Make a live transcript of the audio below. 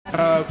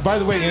By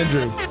the way,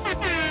 Andrew.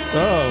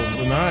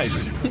 Oh,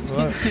 nice.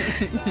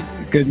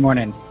 Good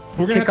morning.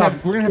 We're gonna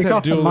have to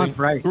have dueling.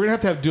 Right. We're gonna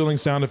have to have dueling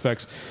sound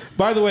effects.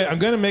 By the way, I'm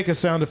gonna make a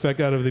sound effect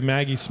out of the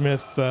Maggie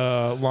Smith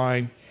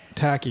line.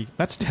 Tacky.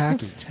 That's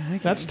tacky.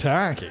 That's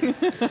tacky.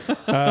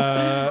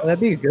 That'd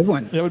be a good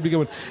one. That would be a good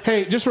one.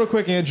 Hey, just real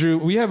quick, Andrew,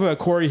 we have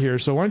Cory here,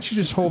 so why don't you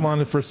just hold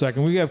on for a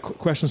second? We have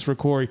questions for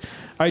Cory.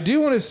 I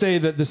do want to say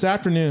that this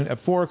afternoon at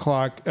 4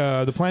 o'clock,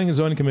 the Planning and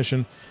Zoning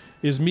Commission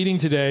is meeting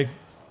today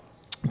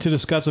to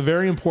discuss a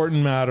very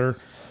important matter,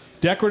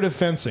 decorative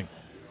fencing.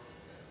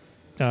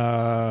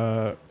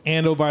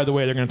 And oh, by the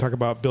way, they're going to talk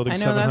about building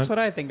 700. I know, that's what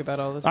I think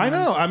about all the time. I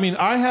know. I mean,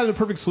 I had a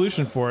perfect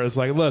solution for it. It's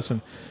like,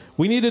 listen,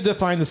 we need to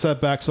define the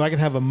setback so I can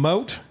have a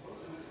moat,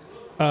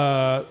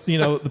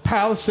 the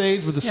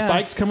palisades with the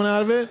spikes coming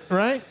out of it,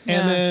 right?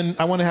 Yeah. And then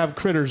I want to have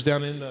critters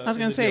down in the... I was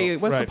going to say,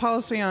 what's the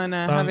policy on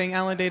having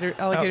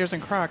alligators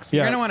and crocs?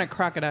 You're going to want a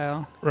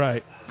crocodile.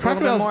 Right. A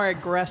little bit more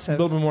aggressive.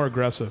 A little bit more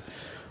aggressive.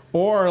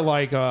 Or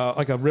like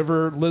a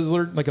river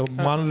lizard, like a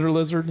monitor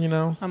lizard,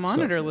 A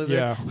monitor lizard?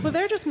 Yeah. Well,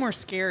 they're just more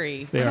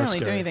scary. They don't are really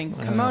do scary. anything.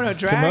 Komodo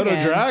dragon.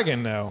 Komodo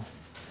dragon, no.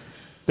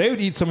 They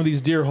would eat some of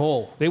these deer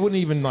whole. They wouldn't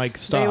even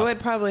stop. They would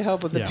probably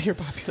help with the deer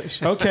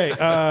population. Okay,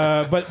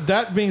 but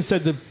that being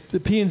said, the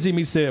P&Z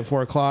meets today at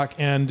 4 o'clock,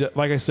 and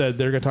like I said,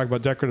 they're going to talk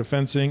about decorative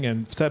fencing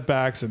and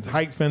setbacks and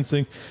height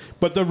fencing.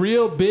 But the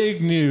real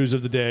big news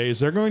of the day is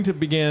they're going to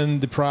begin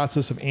the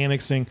process of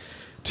annexing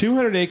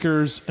 200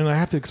 acres, and I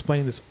have to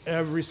explain this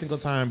every single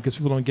time because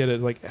people don't get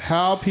it. Like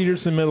Hal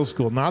Peterson Middle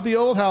School, not the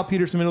old Hal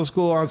Peterson Middle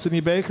School on Sidney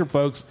Baker,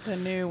 folks. The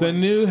new one. The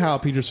new Hal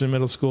Peterson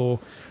Middle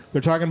School.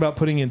 They're talking about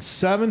putting in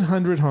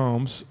 700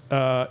 homes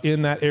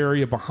in that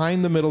area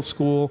behind the middle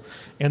school,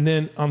 and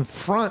then on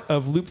front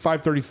of Loop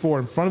 534,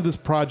 in front of this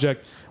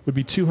project, would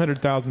be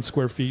 200,000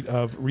 square feet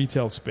of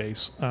retail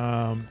space,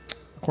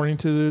 according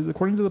to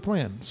the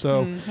plan.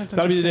 So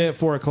that'll be the day at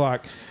 4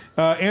 o'clock.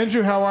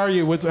 Andrew, how are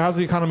you? How's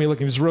the economy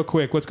looking? Just real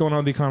quick, what's going on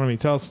in the economy?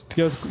 Give us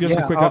a quick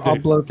update. I'll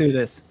blow through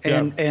this.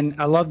 And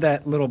I love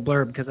that little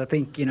blurb because I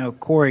think,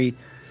 Cory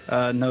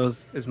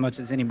knows as much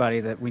as anybody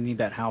that we need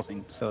that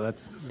housing. So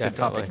that's a good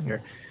topic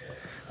here.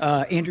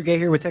 Andrew Gay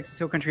here with Texas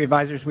Hill Country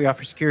Advisors. We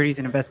offer securities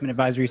and investment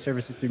advisory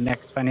services through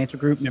Next Financial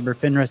Group, member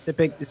FINRA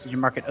SIPC. This is your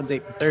market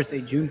update for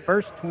Thursday, June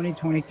 1st,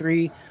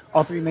 2023.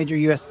 All three major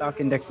U.S. stock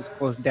indexes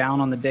closed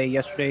down on the day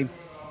yesterday.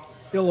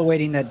 Still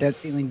awaiting that debt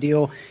ceiling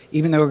deal,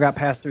 even though it got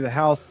passed through the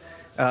House.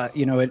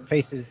 It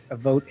faces a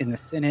vote in the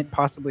Senate,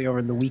 possibly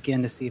over the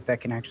weekend, to see if that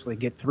can actually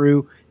get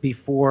through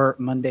before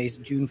Monday's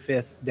June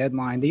 5th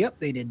deadline, the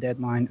updated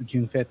deadline of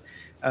June 5th.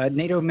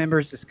 NATO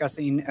members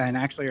discussing and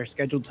actually are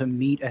scheduled to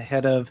meet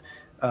ahead of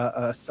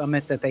a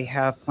summit that they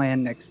have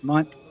planned next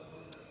month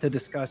to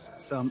discuss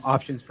some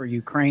options for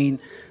Ukraine.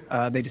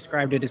 They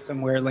described it as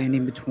somewhere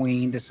landing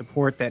between the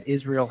support that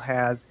Israel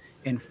has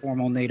in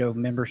formal NATO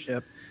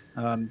membership,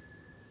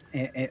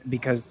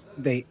 because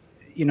the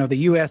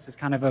U.S. is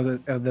kind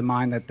of the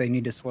mind that they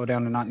need to slow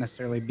down and not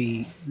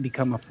necessarily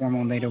become a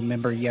formal NATO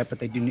member yet,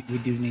 but we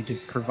do need to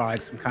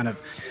provide some kind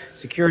of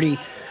security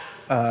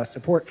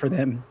support for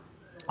them.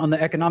 On the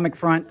economic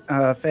front,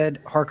 Fed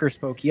Harker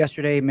spoke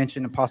yesterday,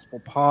 mentioned a possible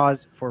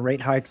pause for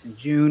rate hikes in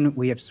June.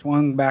 We have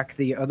swung back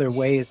the other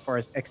way as far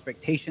as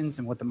expectations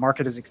and what the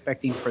market is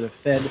expecting for the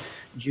Fed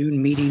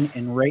June meeting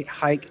and rate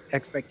hike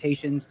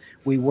expectations.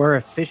 We were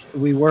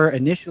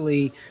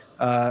initially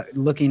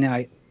looking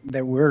at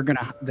that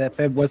the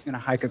Fed was going to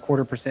hike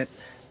 0.25%,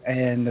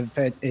 and the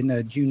Fed in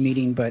the June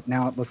meeting, but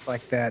now it looks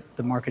like that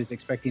the market is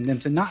expecting them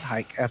to not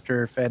hike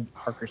after Fed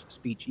Harker's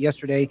speech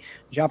yesterday.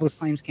 Jobless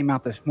claims came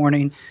out this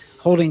morning,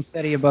 holding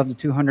steady above the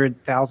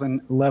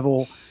 200,000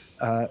 level,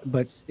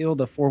 but still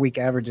the 4-week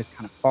average is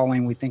kind of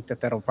falling. We think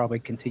that that'll probably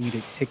continue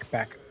to tick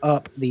back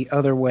up the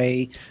other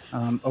way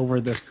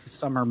over the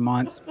summer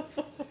months.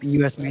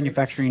 U.S.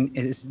 manufacturing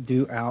is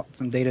due out.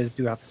 Some data is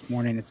due out this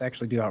morning. It's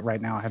actually due out right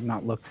now. I have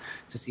not looked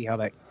to see how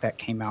that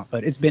came out,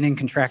 but it's been in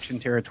contraction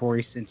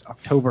territory since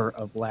October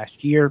of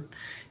last year.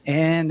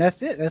 And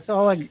that's it. That's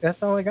all I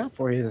got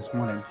for you this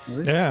morning.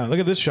 Yeah, look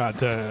at this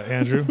shot,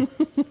 Andrew.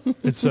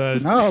 It's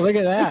oh, look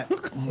at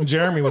that.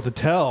 Jeremy with the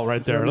tell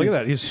right there. Look at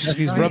that. He's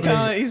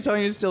rubbing. He's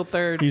telling you still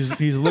third. He's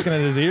looking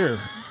at his ear.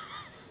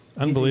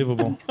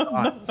 Unbelievable.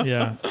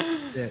 Yeah.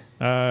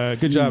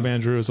 Good job,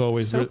 Andrew, as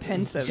always. So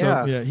pensive.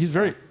 Yeah, he's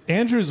very...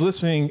 Andrew's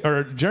listening,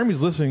 or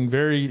Jeremy's listening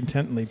very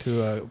intently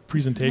to a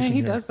presentation he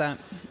here. does that.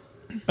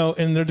 Oh,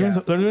 and they're doing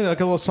like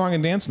a little song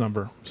and dance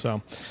number.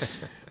 So,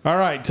 all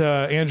right,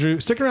 Andrew,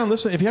 stick around.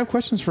 Listen, if you have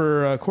questions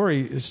for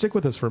Cory, stick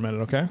with us for a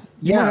minute, okay?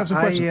 You might have some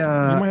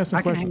questions.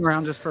 I can hang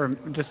around just for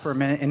a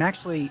minute. And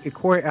actually,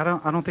 Cory, I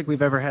don't think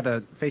we've ever had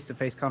a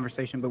face-to-face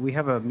conversation, but we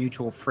have a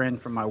mutual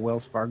friend from my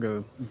Wells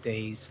Fargo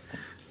days,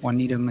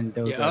 Juanita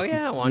Mendoza. Oh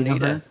yeah,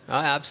 Juanita. Oh,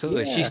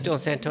 absolutely. Yeah. She's still in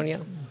San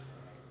Antonio.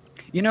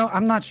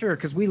 I'm not sure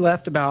because we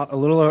left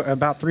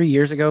about 3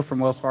 years ago from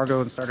Wells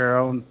Fargo and started our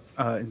own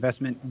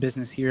investment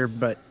business here,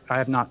 but I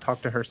have not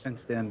talked to her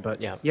since then.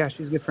 But yeah,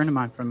 she's a good friend of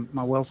mine from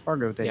my Wells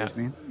Fargo days,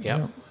 man.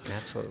 Yeah,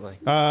 absolutely.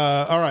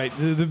 All right.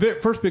 The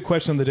first big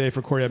question of the day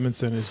for Cory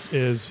Edmondson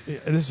is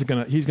he's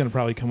gonna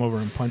probably come over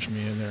and punch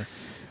me in there.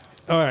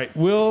 All right.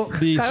 Will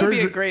the that surgery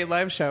would be a great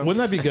live show? Wouldn't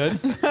that be good?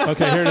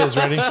 Okay, here it is.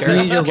 Ready?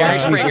 Jerry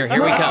Springer,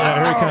 here we come.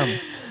 Yeah, here we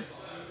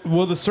come.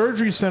 Will the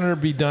surgery center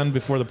be done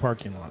before the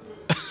parking lot?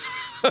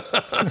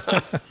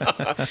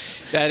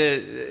 That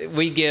is,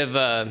 we give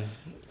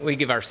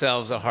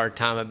ourselves a hard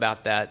time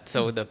about that.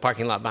 So the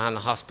parking lot behind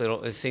the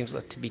hospital, it seems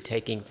to be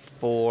taking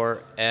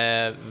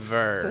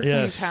forever. Those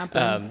things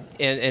happen.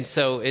 And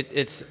so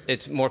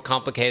it's more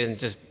complicated than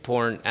just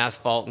pouring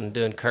asphalt and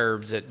doing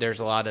curbs.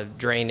 There's a lot of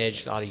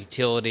drainage, a lot of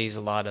utilities,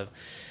 a lot of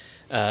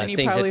and you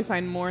things probably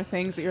find more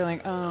things that you're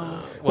like,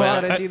 well,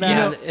 gotta do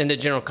that. And the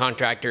general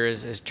contractor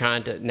is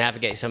trying to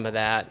navigate some of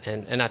that.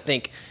 And I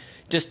think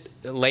just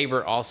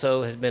labor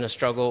also has been a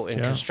struggle in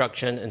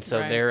construction. And so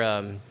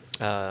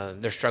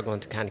they're struggling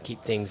to kind of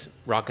keep things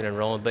rocking and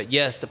rolling. But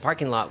yes, the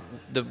parking lot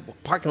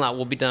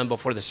will be done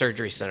before the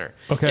surgery center.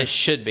 Okay. It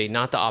should be,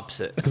 not the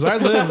opposite. Because I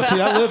live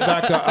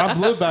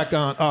back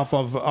on off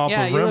of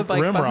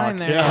Rimrock.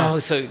 There. Yeah. Oh,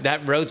 so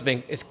that road's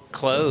it's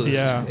closed.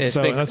 Yeah.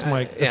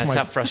 That's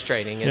how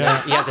frustrating.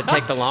 And you have to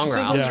take the long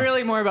route. This is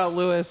really more about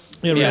Lewis.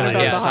 Yeah,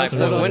 about the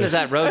hospital. When is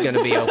that road going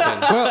to be open?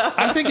 Well,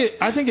 I think it.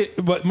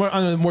 But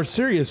on a more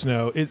serious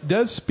note, it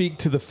does speak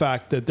to the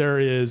fact that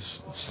there is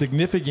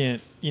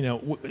significant.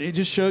 It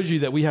just shows you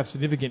that we have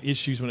significant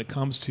issues when it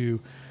comes to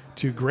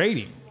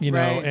grading,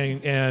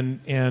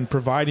 and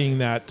providing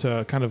that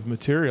kind of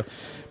material.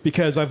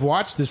 Because I've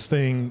watched this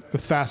thing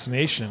with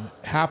fascination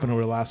happen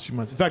over the last few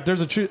months. In fact, did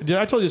I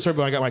told you the story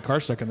about I got my car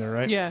stuck in there,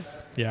 right? Yeah.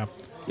 Yeah.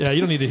 Yeah, you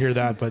don't need to hear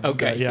that, but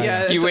okay.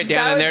 Yeah, you went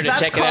down in there to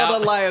check it out. That's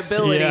called a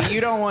liability. Yeah. You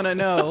don't want to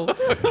know.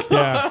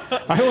 Yeah,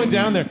 I went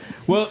down there.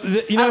 Well,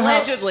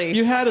 allegedly, how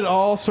you had it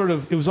all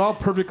it was all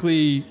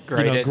perfectly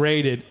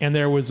graded, and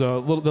there was the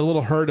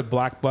little herd of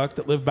black buck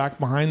that lived back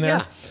behind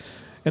there,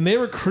 and they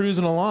were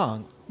cruising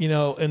along,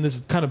 in this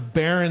kind of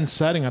barren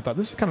setting. I thought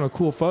this is kind of a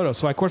cool photo,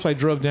 so of course I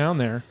drove down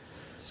there.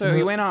 So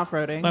you went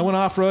off-roading. I went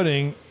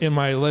off-roading in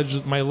my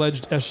alleged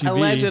SUV.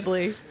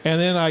 Allegedly.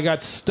 And then I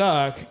got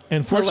stuck.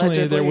 And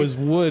fortunately, there was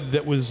wood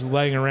that was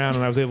laying around,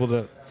 and I was able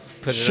to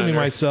shimmy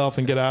myself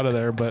and get out of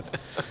there. But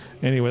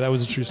anyway, that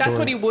was a true story. That's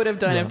what he would have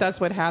done if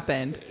that's what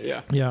happened.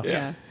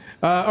 Yeah.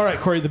 All right,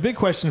 Cory, the big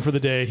question for the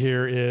day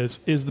here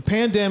is the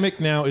pandemic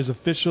now is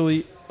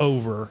officially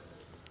over?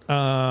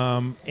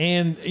 And,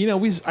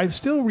 I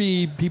still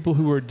read people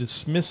who are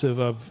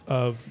dismissive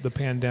of the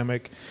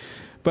pandemic.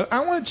 But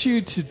I want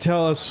you to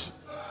tell us,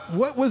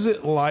 what was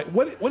it like?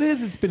 What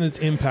has been its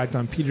impact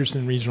on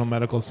Peterson Regional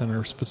Medical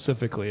Center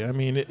specifically? I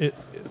mean, it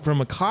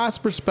from a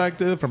cost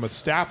perspective, from a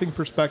staffing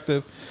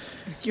perspective,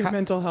 your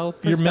mental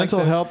health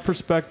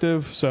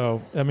perspective.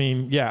 So,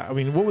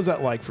 what was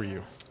that like for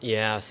you?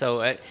 Yeah,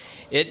 so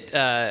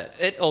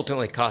it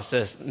ultimately cost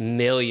us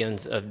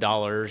millions of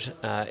dollars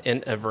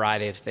in a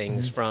variety of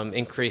things, from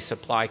increased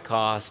supply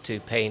costs to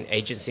paying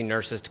agency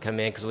nurses to come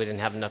in because we didn't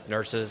have enough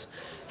nurses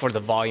for the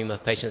volume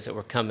of patients that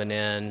were coming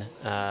in,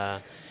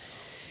 and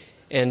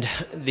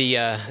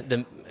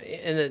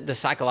the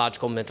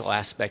psychological, mental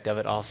aspect of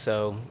it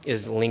also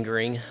is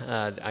lingering.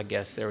 I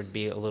guess there would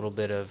be a little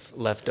bit of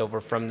leftover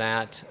from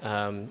that.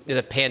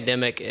 The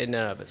pandemic in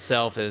and of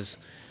itself is,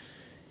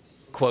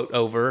 quote,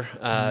 over.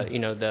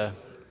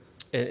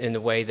 In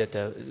the way that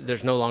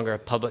there's no longer a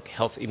public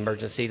health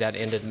emergency. That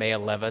ended May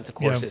 11th. Of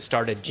course, it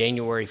started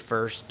January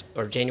 1st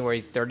or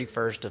January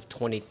 31st of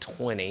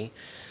 2020.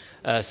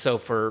 So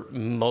for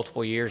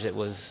multiple years, it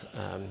was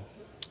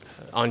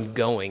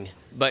ongoing.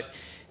 But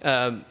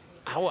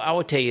I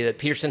would tell you that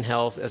Peterson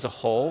Health as a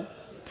whole,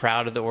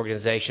 proud of the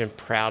organization,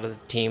 proud of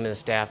the team and the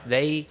staff.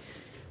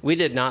 We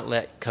did not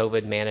let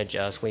COVID manage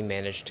us. We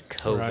managed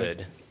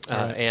COVID.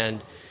 Right.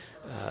 And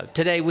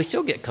today, we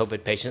still get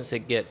COVID patients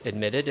that get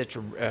admitted. It's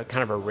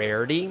kind of a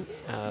rarity.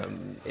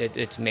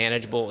 It's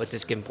manageable at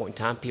this given point in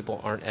time. People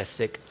aren't as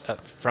sick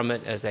from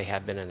it as they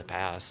have been in the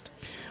past.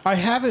 I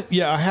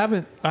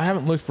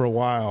haven't looked for a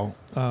while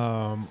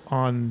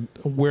on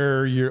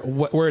where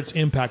its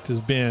impact has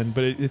been,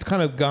 but it's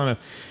kind of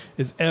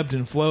it's ebbed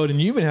and flowed.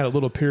 And you even had a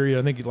little period,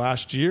 I think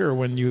last year,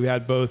 when you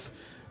had both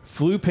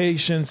flu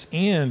patients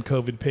and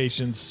COVID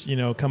patients,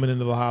 coming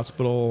into the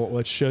hospital,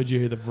 which showed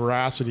you the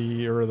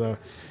veracity or the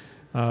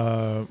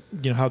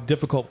how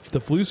difficult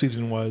the flu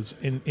season was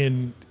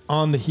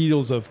on the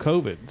heels of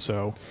COVID.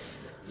 So,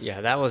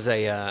 yeah, that was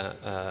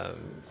a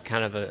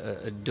kind of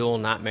a dual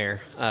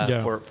nightmare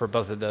for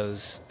both of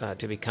those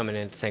to be coming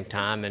in at the same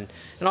time, and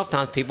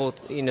oftentimes people,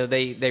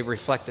 they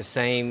reflect the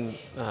same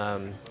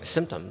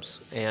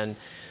symptoms, and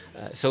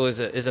so it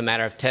is a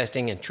matter of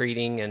testing and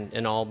treating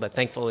and all. But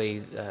thankfully,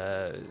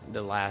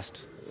 the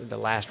last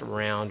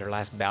round or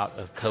last bout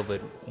of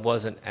COVID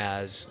wasn't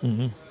as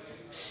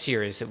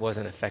serious. It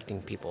wasn't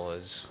affecting people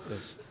as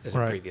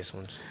the previous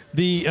ones.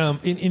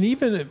 And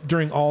even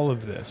during all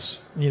of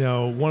this,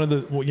 one of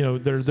the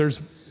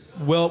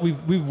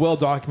we've well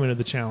documented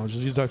the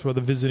challenges. You talked about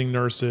the visiting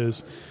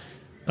nurses,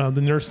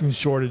 the nursing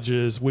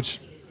shortages, which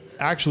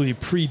actually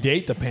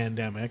predate the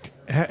pandemic,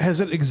 has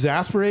it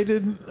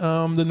exacerbated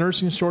the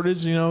nursing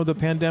shortage? The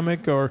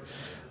pandemic or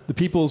the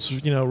people's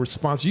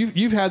response.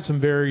 You've had some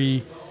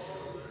very.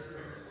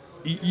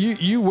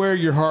 You wear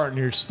your heart on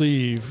your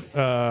sleeve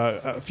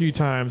a few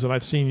times, and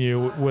I've seen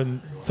you when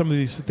some of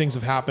these things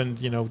have happened.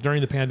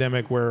 During the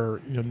pandemic, where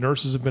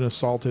nurses have been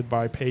assaulted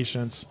by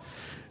patients.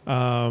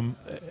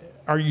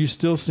 Are you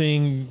still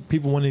seeing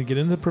people wanting to get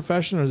into the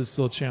profession, or is it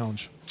still a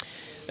challenge?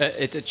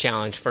 It's a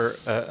challenge for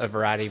a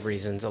variety of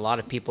reasons. A lot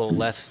of people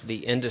left the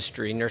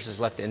industry. Nurses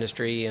left the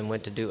industry and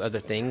went to do other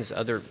things,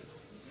 other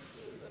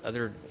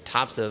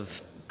types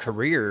of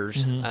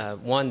careers.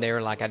 One, they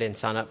were like, I didn't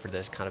sign up for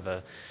this kind of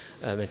a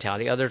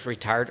mentality. Others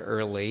retired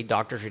early.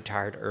 Doctors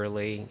retired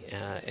early.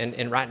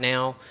 And right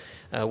now,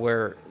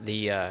 where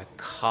the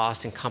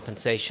cost and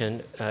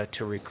compensation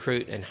to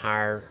recruit and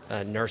hire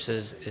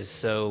nurses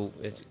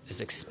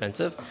is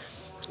expensive.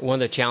 One of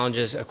the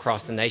challenges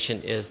across the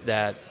nation is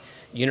that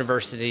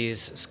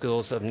universities,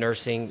 schools of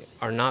nursing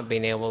are not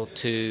being able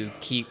to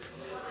keep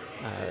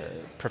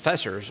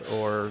professors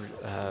or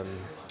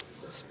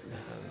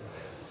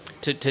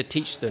to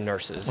teach the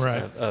nurses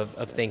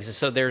of things. And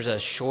so there's a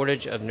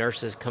shortage of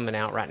nurses coming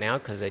out right now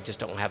because they just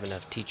don't have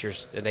enough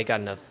teachers. They got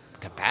enough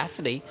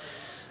capacity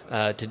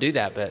to do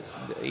that. But,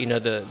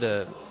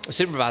 the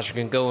supervisor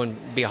can go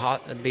and be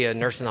a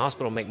nurse in the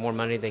hospital and make more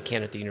money than they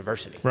can at the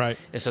university. Right.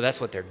 And so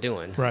that's what they're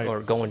doing. Right.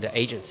 Or going to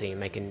agency and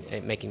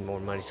making more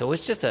money. So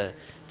it's just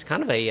it's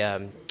kind of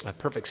a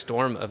perfect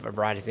storm of a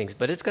variety of things.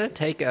 But it's going to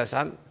take us,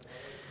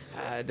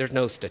 there's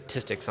no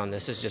statistics on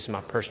this. It's just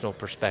my personal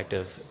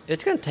perspective.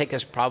 It's going to take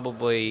us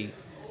probably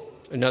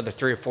another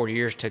 3 or 4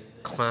 years to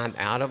climb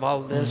out of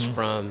all of this,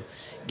 from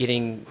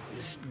getting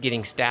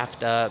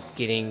staffed up,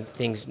 getting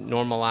things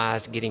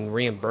normalized, getting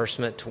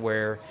reimbursement to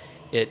where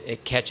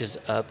it catches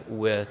up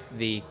with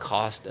the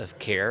cost of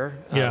care,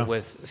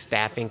 with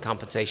staffing,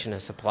 compensation, and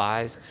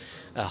supplies.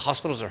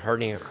 Hospitals are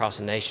hurting across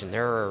the nation.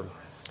 There are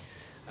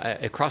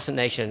across the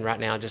nation right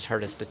now. I just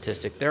heard a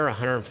statistic. There are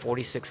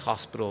 146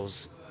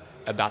 hospitals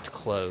about to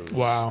close.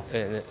 Wow.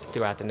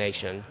 Throughout the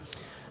nation.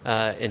 In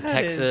That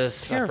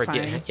Texas, is I forget.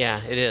 terrifying.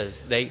 Yeah, it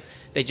is. They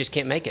just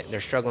can't make it.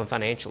 They're struggling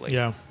financially.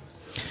 Yeah.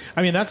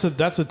 I mean, that's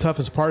the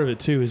toughest part of it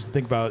too, is to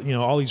think about,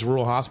 all these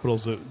rural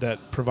hospitals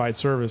that provide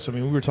service. I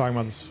mean, we were talking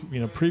about this,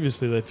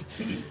 previously, that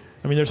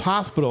there's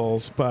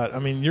hospitals, but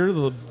you're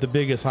the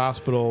biggest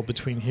hospital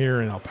between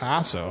here and El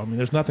Paso.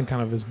 There's nothing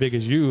kind of as big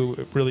as you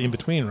really in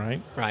between,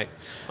 right? Right.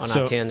 On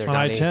I-10, there's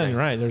not anything.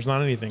 Right. There's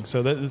not anything.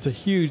 So there's a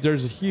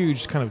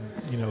huge kind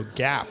of,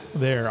 gap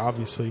there,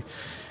 obviously.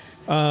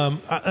 And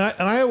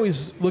I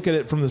always look at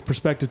it from this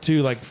perspective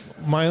too, like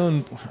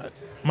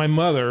my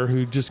mother,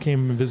 who just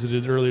came and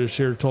visited earlier this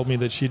year, told me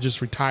that she had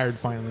just retired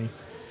finally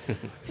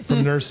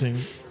from nursing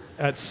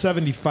at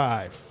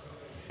 75.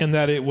 And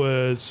that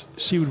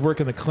she would work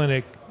in the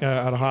clinic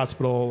at a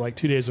hospital like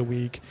 2 days a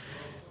week.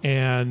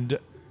 And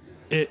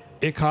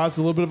it caused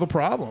a little bit of a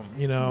problem,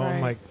 Right.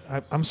 I'm like,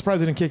 I'm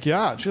surprised they didn't kick you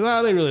out. She's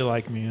like, they really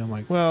like me. I'm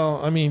like,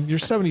 well, you're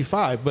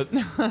 75, but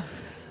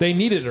they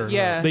needed her.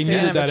 Yeah, they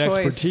needed that choice.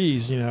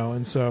 expertise,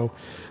 and so,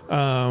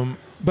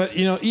 but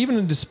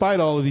even despite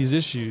all of these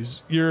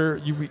issues,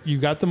 you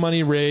got the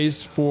money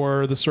raised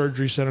for the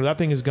surgery center. That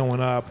thing is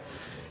going up,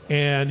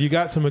 and you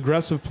got some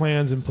aggressive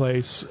plans in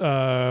place.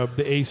 The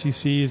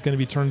ACC is going to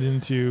be turned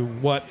into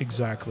what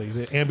exactly?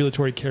 The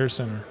ambulatory care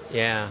center.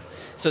 Yeah.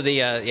 So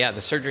the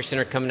surgery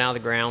center coming out of the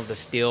ground, the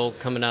steel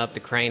coming up, the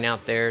crane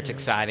out there. It's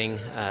exciting.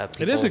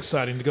 It is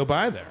exciting to go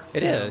by there.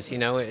 It is,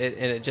 and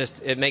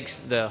it makes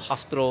the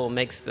hospital,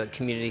 makes the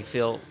community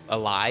feel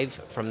alive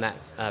from that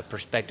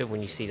perspective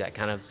when you see that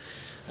kind of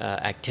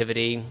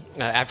activity.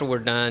 After we're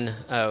done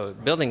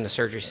building the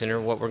surgery center,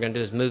 what we're going to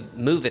do is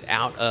move it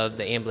out of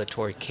the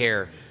ambulatory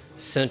care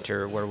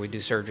center where we do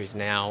surgeries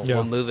now. Yeah.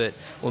 We'll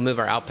move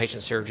our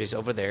outpatient surgeries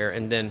over there,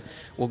 and then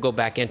we'll go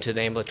back into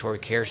the ambulatory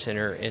care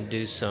center and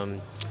do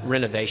some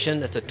renovation.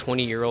 That's a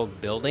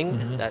 20-year-old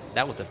building.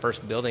 That was the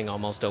first building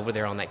almost over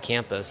there on that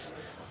campus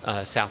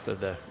south of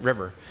the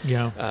river.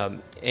 Yeah.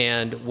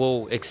 And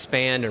we'll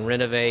expand and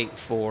renovate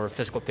for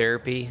physical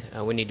therapy.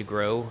 We need to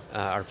grow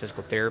our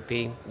physical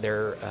therapy.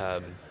 There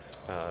are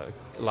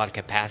a lot of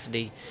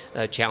capacity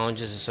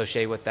challenges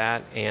associated with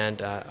that,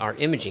 and our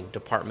imaging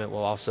department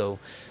will also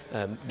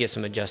get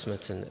some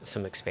adjustments and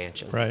some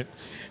expansion. Right.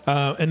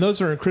 And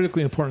those are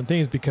critically important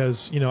things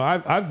because,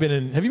 I've been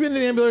in, have you been to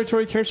the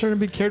ambulatory care center and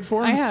been cared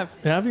for? I have.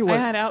 Have you? I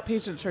had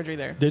outpatient surgery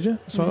there. Did you?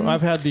 So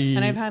I've had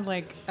And I've had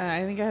I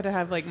think I had to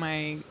have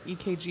my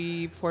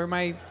EKG for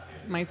my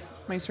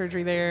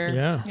surgery there.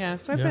 Yeah. Yeah.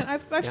 So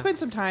I've spent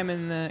some time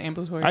in the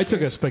ambulatory. I took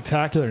a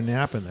spectacular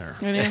nap in there.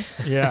 I know.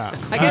 Yeah.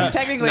 I guess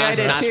technically I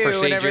did too. Procedure,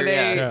 Whenever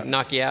they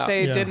knock you out.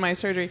 They did my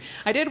surgery.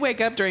 I did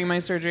wake up during my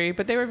surgery,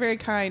 but they were very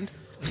kind.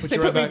 They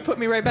put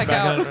me right back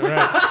out.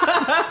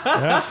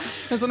 Yeah.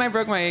 That's when I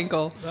broke my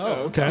ankle.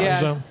 Oh, okay. Yeah.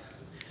 So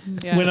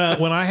when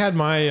I had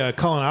my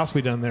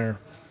colonoscopy done there,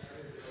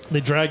 they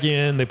drag you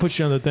in, they put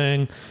you on the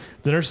thing.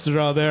 The nurses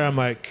are all there. I'm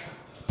like,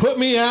 put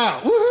me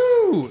out.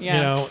 Woohoo! woo, Yeah.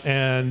 you know,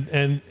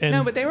 and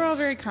No, but they were all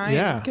very kind.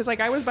 Yeah. Because like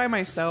I was by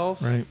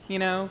myself, Right. you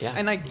know, Yeah.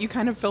 and like you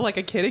kind of feel like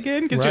a kid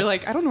again because Right. you're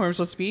like, I don't know where I'm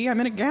supposed to be. I'm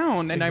in a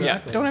gown and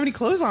Exactly. I don't have any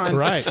clothes on.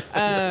 Right.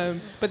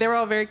 But they were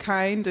all very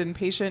kind and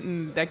patient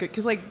and that good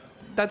because like.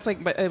 That's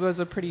like, but it was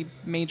a pretty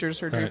major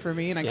surgery Right. for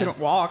me, and I Yeah. couldn't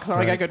walk, so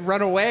like I Right. could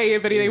run away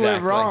if anything went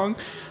Exactly.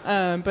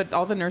 wrong. But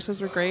all the nurses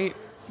were great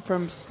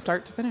from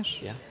start to finish.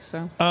 Yeah.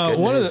 So Good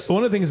one news.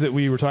 of the things that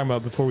we were talking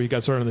about before we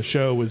got started on the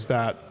show was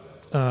that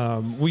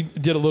we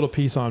did a little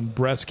piece on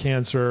breast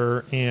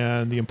cancer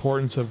and the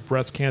importance of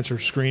breast cancer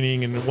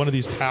screening, and one of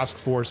these task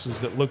forces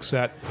that looks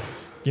at,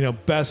 you know,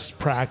 best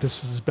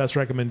practices, best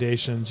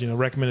recommendations. You know,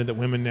 recommended that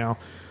women now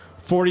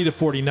 40 to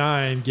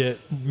 49 get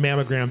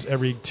mammograms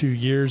every 2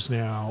 years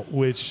now,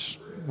 which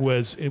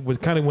was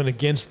kind of went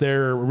against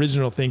their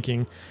original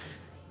thinking.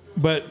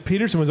 But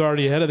Peterson was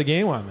already ahead of the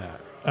game on that.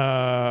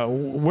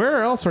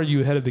 Where else are you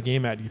ahead of the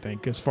game at, do you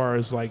think, as far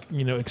as like,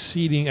 you know,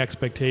 exceeding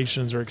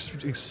expectations or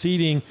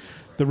exceeding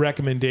the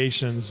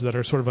recommendations that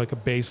are sort of like a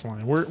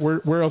baseline?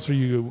 Where else are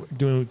you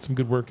doing some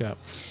good work at?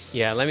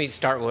 Yeah, let me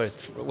start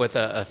with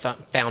a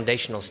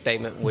foundational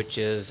statement, which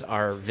is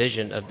our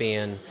vision of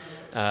being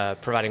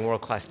providing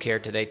world-class care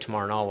today,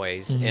 tomorrow, and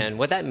always. Mm-hmm. And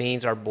what that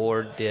means, our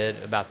board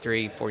did about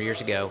 3-4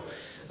 years ago.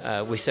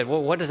 We said,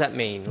 well, what does that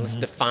mean? Let's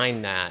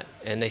define that.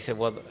 And they said,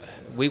 well,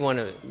 we want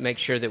to make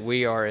sure that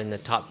we are in the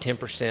top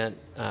 10%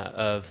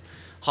 of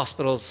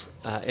hospitals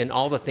in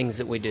all the things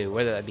that we do,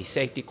 whether that be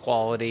safety,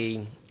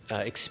 quality,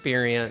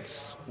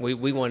 experience. We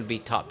want to be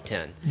top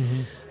 10.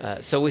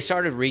 So we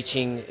started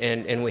reaching,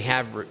 and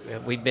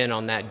we've been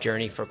on that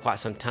journey for quite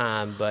some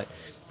time, but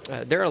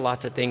there are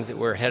lots of things that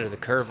we're ahead of the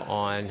curve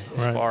on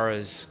as Right. far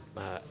as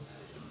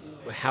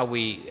how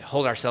we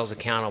hold ourselves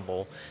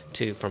accountable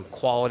to from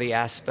quality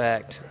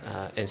aspect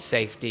and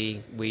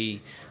safety.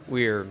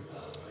 We're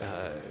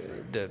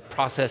the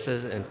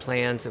processes and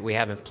plans that we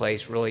have in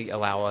place really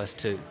allow us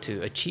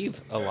to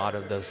achieve a lot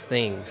of those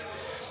things.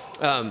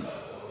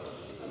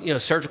 You know,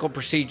 surgical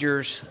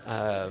procedures,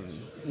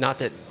 not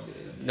that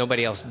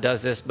nobody else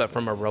does this, but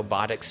from a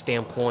robotics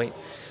standpoint,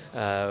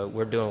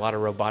 we're doing a lot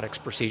of robotics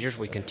procedures.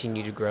 We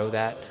continue to grow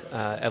that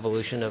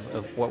evolution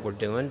of what we're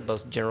doing.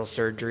 Both general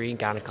surgery,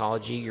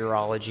 gynecology,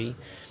 urology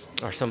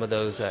are some of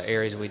those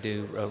areas we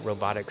do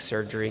robotic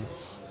surgery.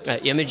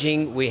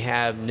 Imaging, we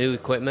have new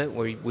equipment.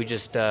 We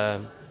just are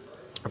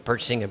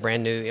purchasing a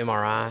brand new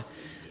MRI,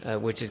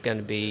 which is going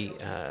to be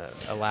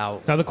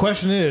allow. Now the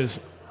question is,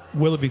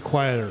 will it be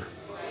quieter?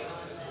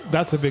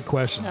 That's the big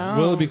question. No.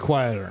 Will it be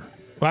quieter?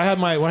 When I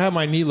had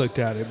my knee looked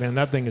at it, man,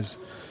 that thing is.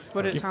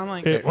 what did it sound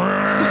like?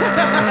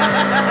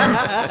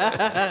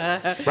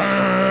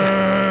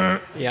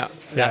 Yeah,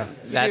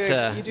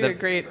 You do a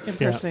great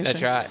impersonation.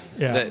 That's right.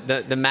 Yeah.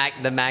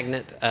 The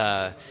magnet.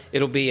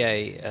 It'll be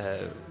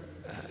I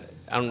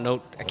don't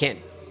know. I can't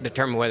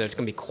determine whether it's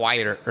going to be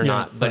quieter or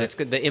not, but right. it's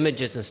good. The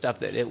images and stuff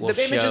that it will The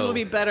show images will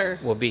be better.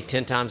 Will be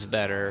 10 times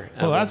better.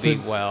 Well, that's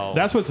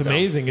that's what's so-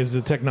 amazing is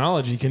the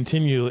technology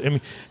continually. I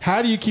mean,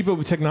 how do you keep up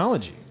with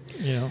technology?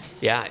 You know,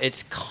 Yeah,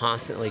 it's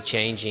constantly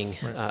changing,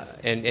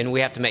 and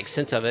we have to make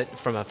sense of it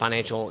from a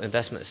financial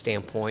investment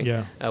standpoint.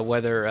 Yeah.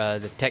 Whether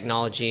the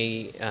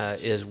technology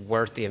is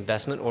worth the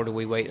investment, or do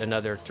we wait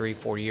another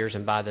 3-4 years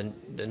and buy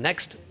the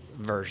next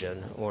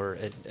version or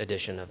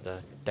edition of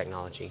the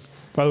technology?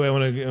 by the way, I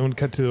want to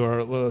cut to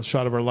our little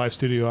shot of our live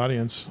studio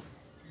audience.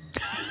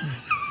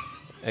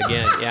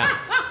 Again, yeah,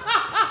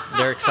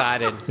 they're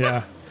excited.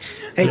 Yeah.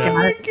 Hey, can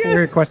I ask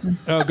you a question?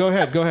 Oh, go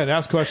ahead.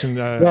 Ask a question.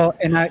 Well,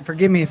 and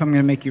forgive me if I'm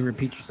going to make you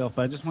repeat yourself,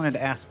 but I just wanted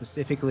to ask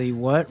specifically,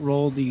 what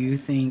role do you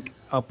think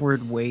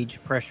upward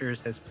wage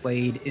pressures has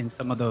played in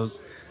some of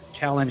those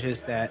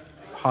challenges that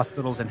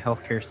hospitals and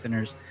healthcare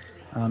centers,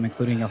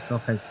 including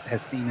yourself,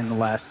 has seen in the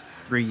last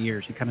 3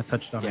 years? You kind of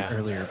touched on it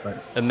earlier,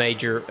 but a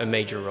major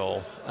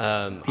role.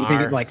 do you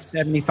think it's like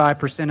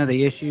 75% of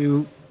the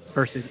issue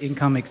versus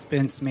income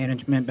expense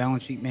management,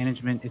 balance sheet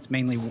management? It's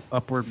mainly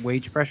upward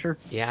wage pressure.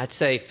 Yeah, I'd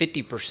say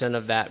 50%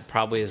 of that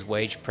probably is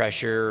wage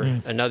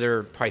pressure.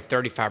 Another probably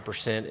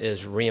 35%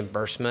 is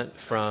reimbursement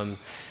from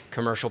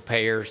commercial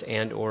payers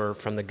and or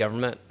from the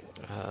government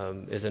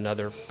is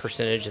another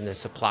percentage, and the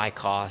supply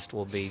cost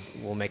will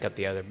make up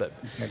the other. But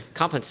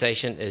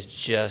compensation is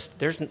just,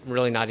 there's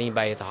really not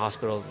anybody at the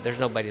hospital. There's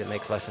nobody that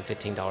makes less than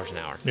 $15 an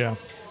hour. Yeah.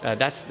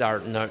 That's our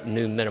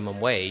new minimum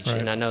wage, Right.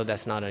 and I know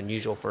that's not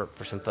unusual for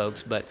some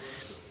folks, but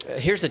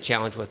here's the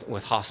challenge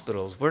with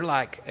hospitals. We're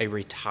like a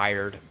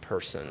retired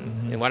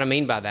person, and what I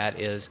mean by that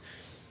is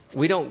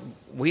we don't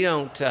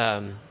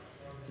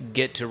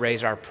get to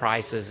raise our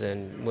prices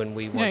and when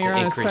we want you're to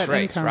on a increase set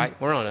rates, income. right?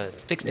 We're on a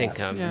fixed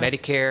income, Yeah.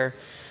 Medicare,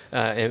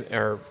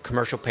 or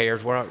commercial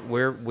payers.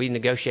 We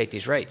negotiate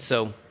these rates.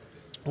 So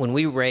when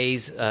we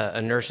raise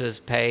a nurse's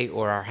pay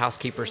or our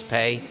housekeeper's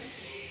pay,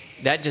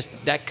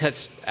 that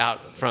cuts out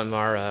from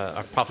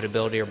our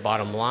profitability or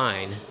bottom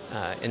line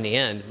in the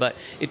end. But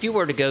if you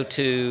were to go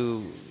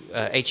to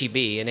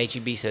HEB and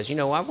HEB says, I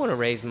want to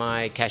raise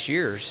my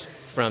cashiers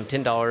from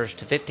 $10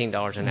 to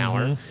 $15 an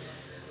hour,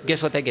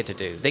 guess what they get to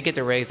do? They get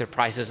to raise their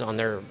prices on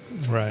their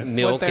Right.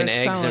 milk What and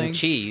they're eggs selling. and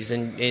cheese,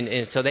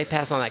 and so they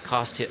pass on that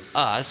cost to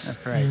us.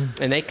 That's right.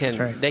 And they can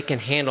right. they can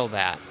handle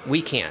that.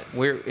 We can't.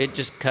 It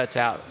just cuts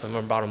out of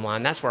our bottom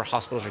line. That's where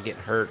hospitals are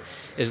getting hurt.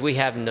 Is we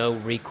have no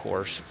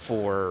recourse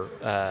for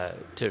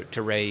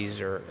to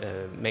raise or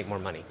make more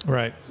money.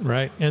 Right,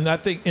 right. And I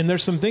think, and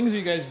there's some things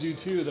you guys do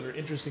too that are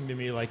interesting to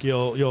me. Like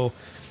you'll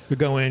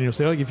go in, you'll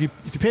say, like, if you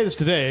pay this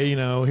today,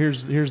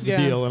 here's the Yeah.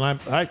 deal. And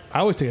I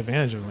always take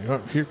advantage of it. Like,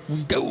 oh, here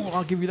we go.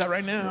 I'll give you that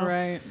right now.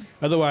 Right.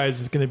 Otherwise,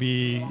 it's going to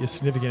be a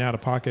significant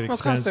out-of-pocket Well,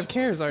 expense. cost of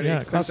care is already Yeah,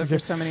 cost expensive of for care.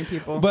 so many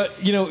people.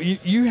 But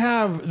you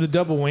have the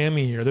double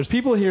whammy here. There's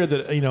people here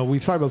that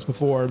we've talked about this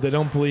before. That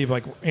don't believe,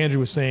 like Andrew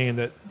was saying,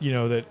 that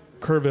that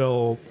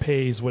Kerrville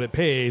pays what it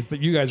pays, but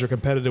you guys are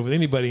competitive with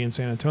anybody in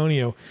San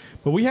Antonio.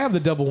 But we have the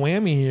double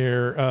whammy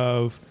here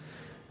of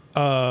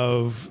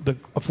the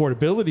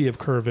affordability of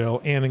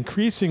Kerrville, and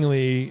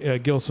increasingly,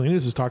 Gil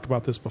Salinas has talked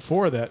about this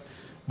before, that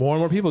more and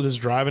more people just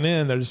driving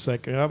in. They're just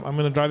like, I'm going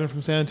to drive in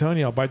from San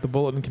Antonio. I'll bite the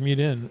bullet and commute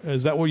in.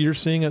 Is that what you're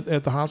seeing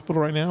at the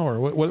hospital right now, or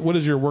what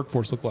does your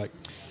workforce look like?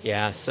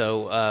 Yeah.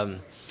 So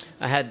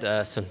I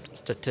had some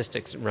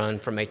statistics run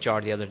from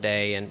HR the other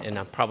day, and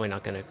I'm probably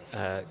not going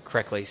to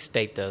correctly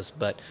state those,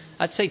 but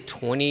I'd say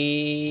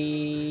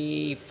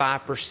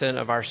 25%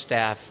 of our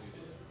staff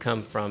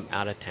come from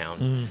out of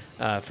town,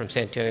 from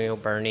San Antonio,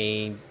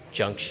 Bernie,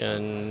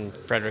 Junction,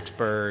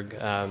 Fredericksburg.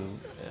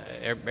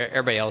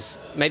 Everybody else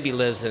maybe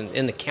lives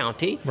in the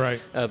county, Right.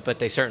 But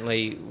they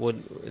certainly will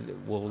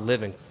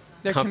live in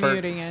They're Comfort,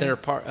 commuting in.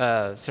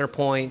 Center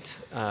Point,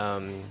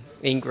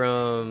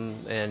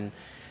 Ingram, and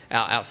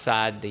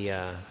outside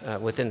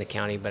within the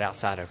county, but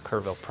outside of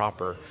Kerrville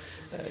proper.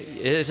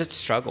 It's a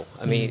struggle.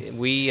 I mean,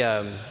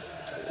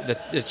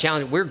 the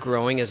challenge, we're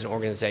growing as an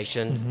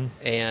organization,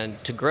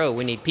 and to grow,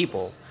 we need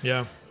people.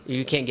 Yeah.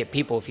 You can't get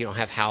people if you don't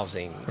have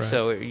housing. Right.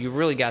 So you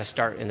really got to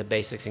start in the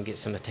basics and get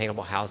some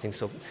attainable housing.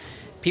 So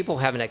people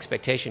have an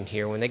expectation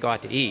here when they go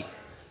out to eat,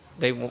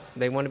 they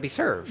want to be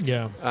served.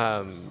 Yeah.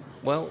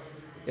 Well,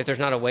 if there's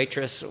not a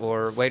waitress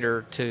or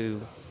waiter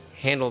to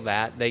handle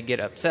that, they get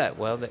upset.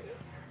 Well,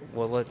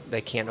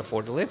 they can't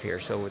afford to live here,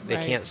 so they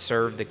Right. can't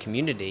serve the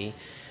community.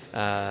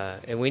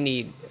 And we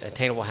need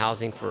attainable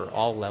housing for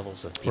all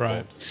levels of people.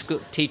 Right. School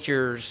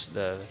teachers,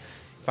 the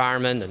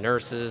firemen, the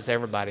nurses,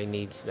 everybody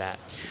needs that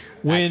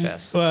When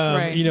access.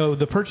 Right.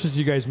 the purchases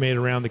you guys made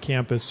around the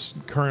campus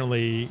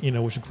currently,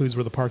 which includes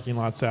where the parking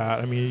lot's at.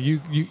 I mean, you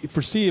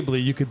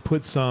foreseeably you could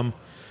put some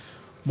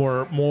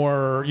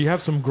more. You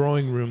have some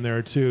growing room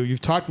there too.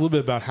 You've talked a little bit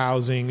about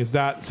housing. Is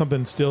that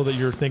something still that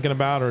you're thinking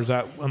about, or is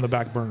that on the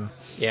back burner?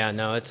 Yeah,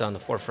 no, it's on the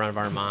forefront of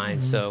our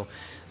minds. So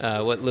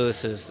what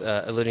Lewis is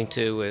alluding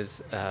to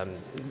is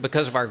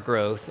because of our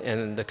growth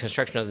and the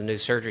construction of the new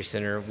surgery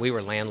center, we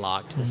were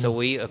landlocked. So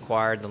we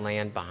acquired the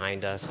land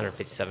behind us,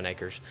 157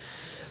 acres.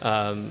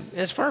 And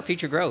it's for our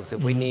future growth.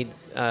 If we need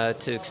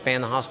to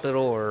expand the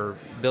hospital or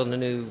build a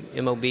new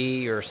MOB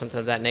or something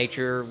of that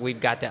nature,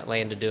 we've got that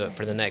land to do it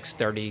for the next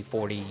 30,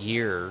 40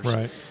 years.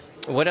 Right.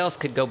 What else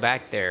could go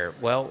back there?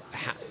 Well,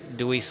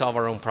 do we solve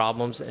our own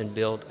problems and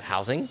build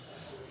housing?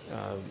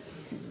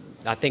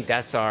 I think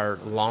that's our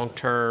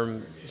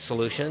long-term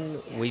solution.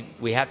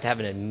 We have to have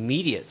an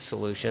immediate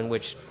solution,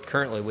 which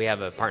currently we have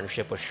a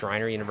partnership with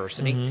Schreiner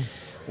University,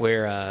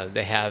 where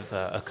they have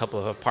a couple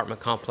of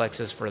apartment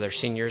complexes for their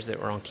seniors that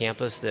were on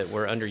campus that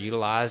were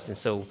underutilized. And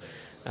so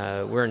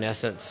we're, in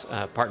essence,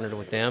 partnered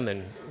with them,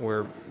 and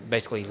we're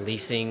basically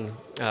leasing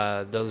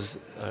those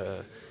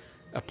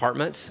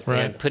apartments Right.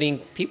 and putting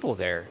people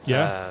there.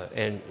 Yeah.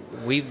 And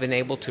we've been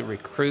able to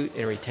recruit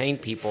and retain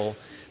people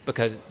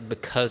because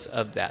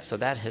of that. So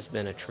that has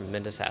been a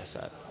tremendous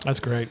asset. That's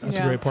great. That's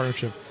a Yeah. great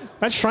partnership.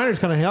 That Shriner's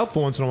kind of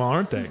helpful once in a while,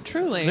 aren't they?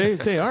 Truly.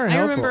 They are I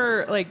helpful.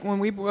 remember, like, when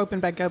we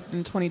opened back up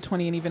in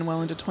 2020 and even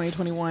well into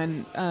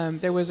 2021,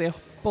 there was a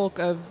bulk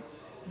of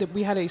that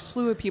we had a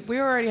slew of people. We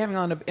were already having a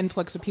lot of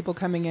influx of people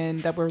coming in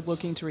that were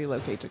looking to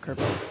relocate to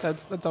Kerrville.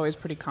 That's always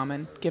pretty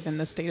common given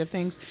the state of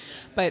things.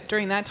 But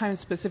during that time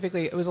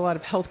specifically, it was a lot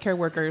of healthcare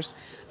workers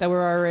that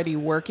were already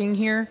working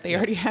here. They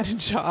already had a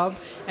job,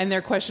 and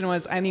their question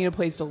was, "I need a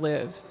place to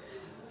live,"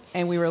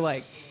 and we were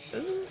like,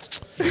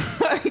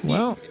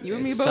 Well, "You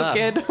and me It's both, tough.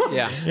 kid."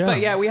 Yeah. Yeah. But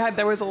yeah,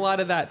 there was a lot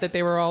of that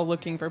they were all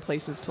looking for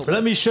places to live.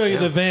 let me show you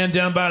the van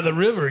down by the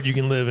river you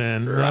can live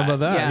in. Or how about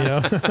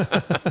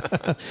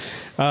that?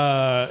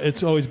 Yeah.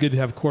 It's always good to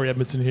have Cory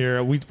Edmondson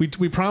here. We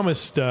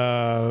promised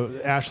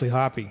Ashley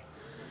Hoppy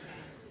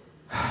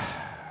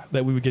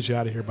that we would get you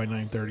out of here by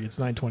 9:30. It's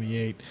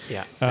 9:28.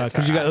 Yeah, because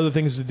that's you got all right. other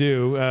things to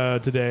do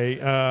today.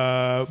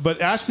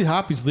 But Ashley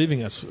Hoppy's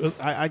leaving us.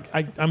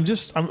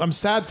 I'm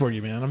sad for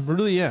you, man. I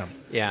really am.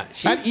 Yeah.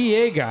 That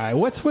EA guy.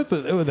 What's with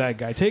that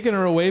guy taking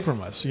her away from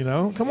us?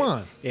 Come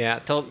on. Yeah,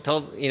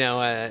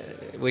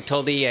 we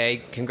told EA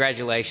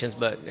congratulations,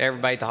 but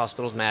everybody at the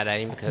hospital's mad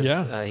at him because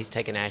he's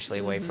taking Ashley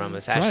away from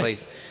us.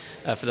 Ashley's,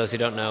 for those who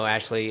don't know,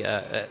 Ashley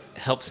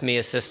helps me,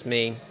 assists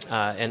me,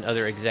 and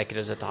other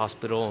executives at the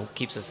hospital, and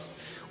keeps us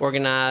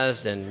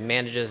organized and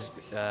manages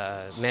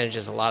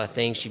a lot of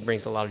things. She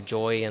brings a lot of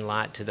joy and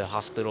light to the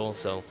hospital.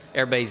 So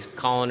everybody's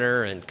calling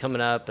her and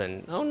coming up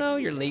and, oh no,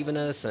 you're leaving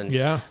us. And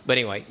yeah. But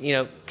anyway,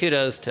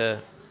 kudos to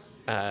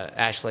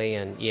Ashley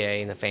and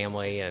EA and the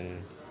family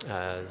and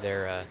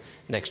their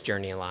next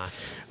journey in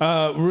life.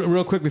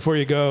 Real quick before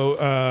you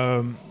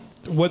go,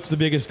 what's the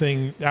biggest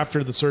thing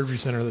after the surgery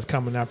center that's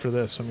coming after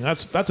this? I mean,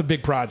 that's a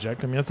big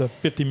project. I mean, that's a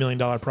 $50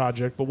 million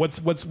project. But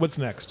what's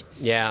next?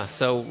 Yeah.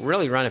 So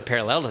really running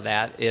parallel to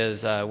that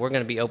is we're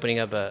going to be opening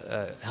up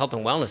a health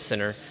and wellness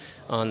center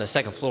on the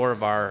second floor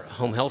of our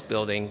home health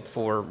building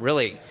for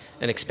really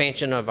an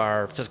expansion of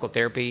our physical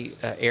therapy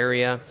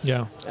area.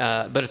 Yeah.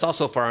 But it's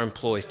also for our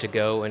employees to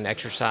go and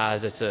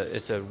exercise. It's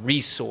a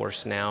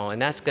resource now,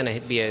 and that's going to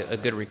be a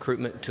good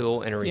recruitment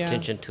tool and a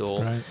retention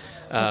tool. Right.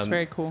 That's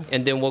very cool.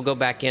 And then we'll go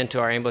back into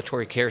our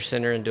ambulatory care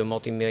center and do a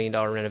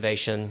multi-million-dollar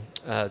renovation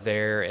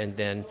there,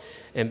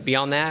 and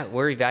beyond that,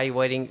 we're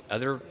evaluating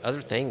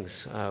other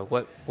things.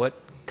 What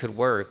could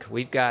work?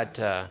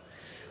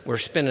 We're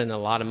spending a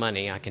lot of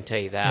money, I can tell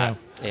you that,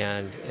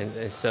 and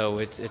so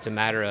it's a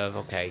matter of,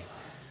 okay,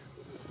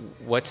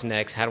 what's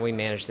next? How do we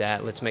manage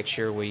that? Let's make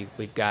sure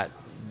we've got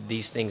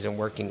these things in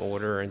working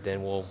order, and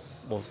then we'll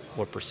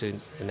pursue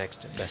the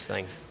next best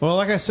thing. Well,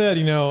 like I said,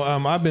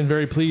 I've been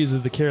very pleased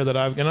with the care that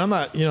and I'm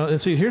not,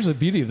 and see, here's the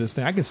beauty of this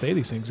thing. I can say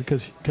these things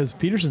because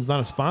Peterson's not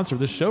a sponsor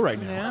of this show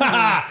right now.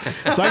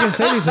 Yeah. So I can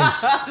say these things.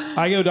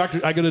 I go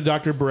to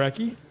Dr.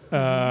 Barecki,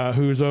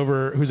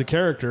 who's a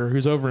character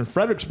who's over in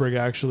Fredericksburg,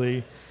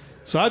 actually.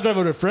 So I drive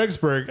over to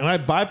Fredericksburg and I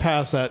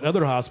bypass that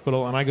other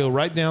hospital and I go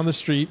right down the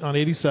street on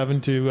 87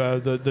 to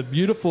the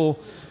beautiful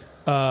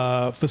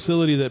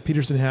facility that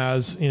Peterson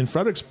has in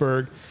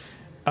Fredericksburg.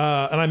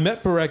 And I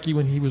met Barecki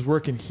when he was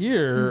working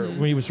here,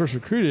 when he was first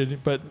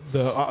recruited, but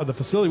the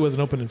facility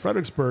wasn't open in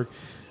Fredericksburg.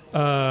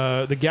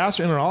 The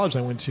gastroenterologist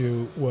I went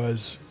to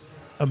was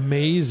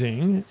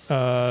amazing.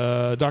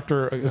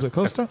 Dr. Is it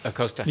Acosta?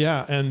 Acosta.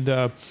 Yeah, and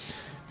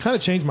kind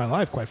of changed my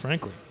life, quite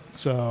frankly.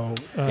 So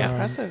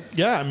impressive.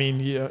 Yeah, I mean,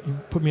 you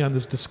put me on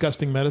this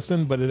disgusting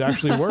medicine, but it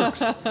actually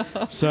works.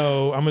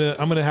 So I'm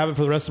gonna have it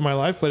for the rest of my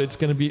life, but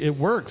it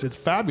works. It's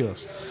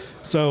fabulous.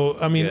 So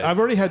I mean, I've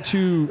had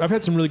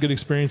some really good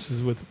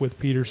experiences with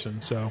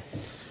Peterson. So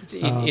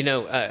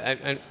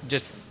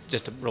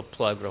just a real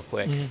plug, real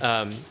quick.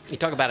 You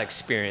talk about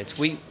experience.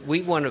 We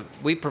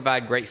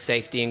provide great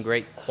safety and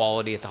great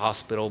quality at the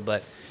hospital,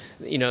 but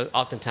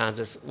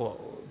oftentimes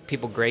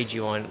people grade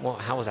you on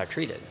how was I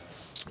treated.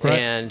 Right.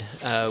 And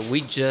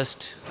we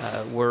just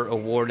were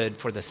awarded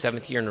for the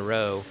 7th year in a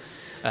row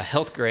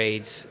Health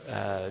Grade's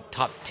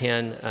top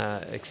 10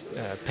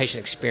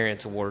 patient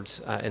experience awards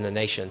in the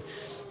nation.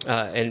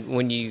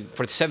 And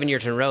for 7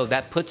 years in a row,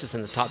 that puts us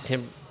in the top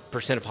 10%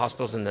 of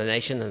hospitals in the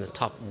nation and the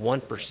top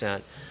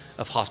 1%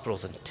 of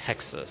hospitals in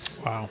Texas.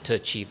 Wow. To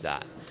achieve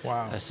that.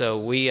 Wow. So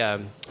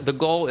the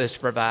goal is to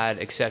provide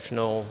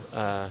exceptional,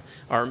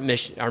 our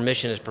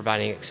mission is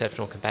providing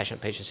exceptional,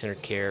 compassionate,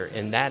 patient-centered care,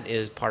 and that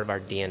is part of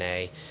our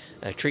DNA,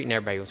 treating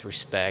everybody with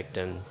respect,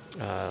 and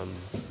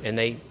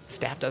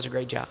staff does a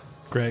great job.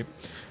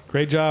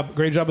 Great job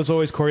as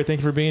always, Cory.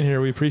 Thank you for being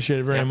here. We appreciate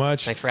it very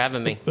much. Thanks for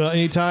having me. Well,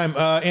 anytime.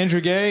 Andrew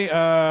Gay,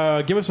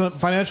 give us a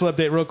financial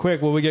update real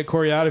quick while we get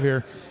Cory out of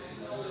here.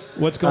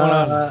 What's going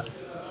on?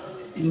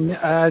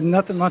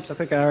 Nothing much. I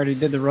think I already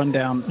did the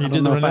rundown. I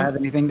don't know if I have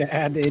anything to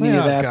add to any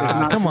of that.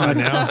 God, come on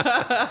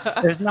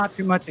now. There's not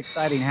too much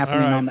exciting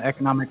happening on the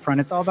economic front.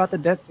 It's all about the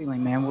debt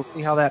ceiling, man. We'll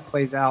see how that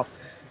plays out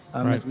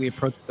as we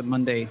approach the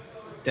Monday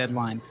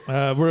deadline.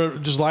 We're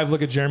just live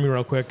look at Jeremy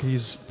real quick.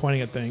 He's pointing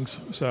at things.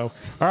 So,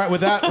 all right,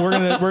 with that, we're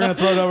gonna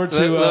throw it over to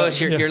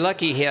Louis. You're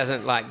lucky he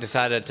hasn't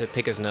decided to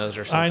pick his nose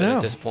or something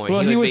at this point.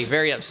 Well, he would be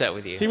very upset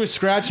with you. He was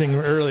scratching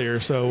earlier,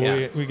 so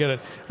we get it.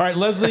 All right,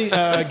 Leslie,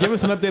 give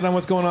us an update on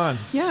what's going on.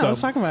 Yeah,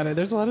 let's talk about it.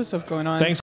 There's a lot of stuff going on. Thanks.